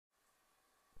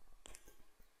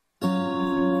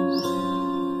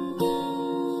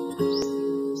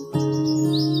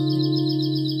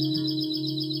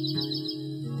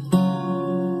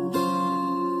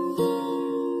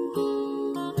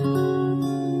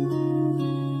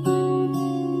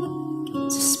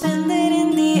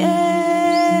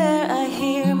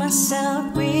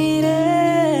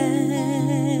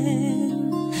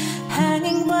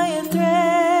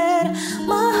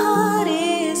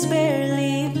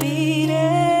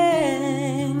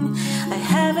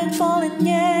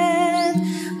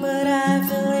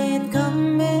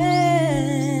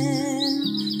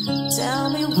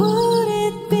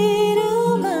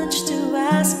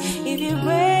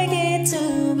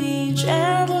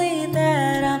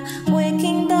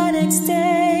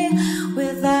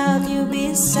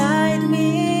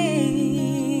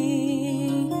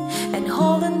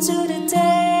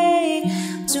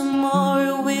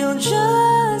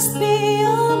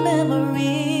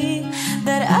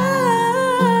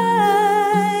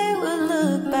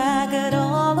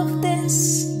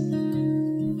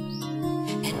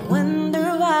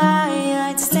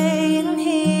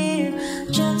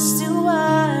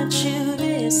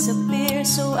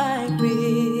so I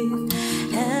breathe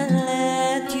and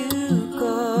let you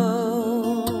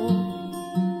go.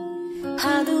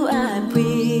 How do I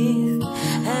breathe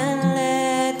and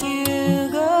let you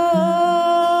go?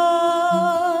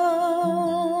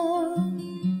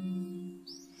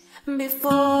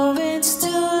 Before it's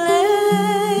too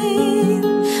late,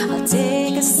 I'll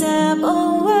take a step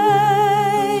away.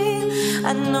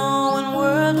 I know one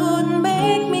word would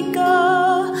make me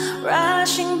go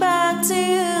rushing back to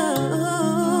you,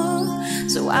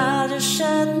 so I'll just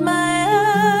shut my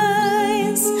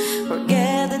eyes,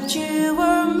 forget that you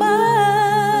were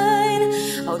mine.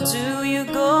 How do you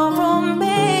go from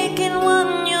making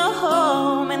one your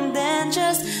home and then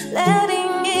just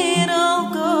letting it all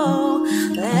go?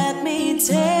 Let me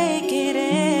take it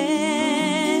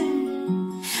in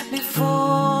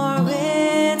before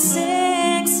it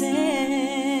sinks in.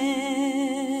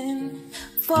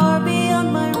 Far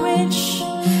beyond my reach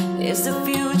is the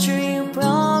future you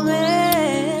promised.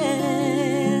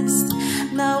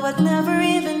 Now I've never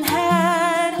even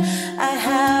had. I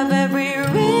have every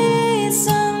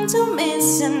reason to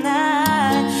miss, and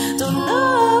I don't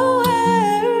know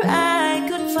where I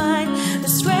could find the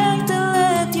strength to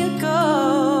let you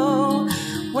go,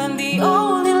 when the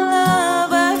only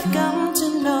love I've come to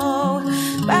know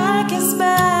packed his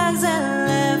bags and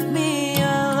left me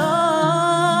alone.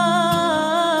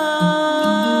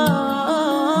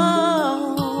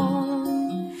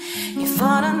 You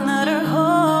found another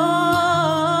home.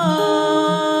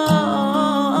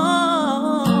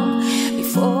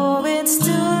 Before it's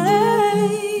too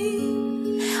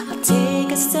late, I'll take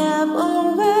a step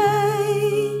away.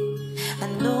 I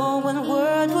know one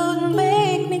word would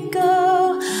make me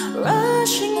go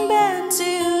rushing back to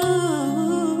you.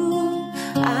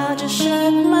 I'll just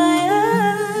shut my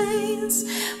eyes,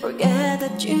 forget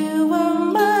that you were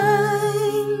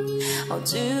mine. How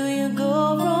do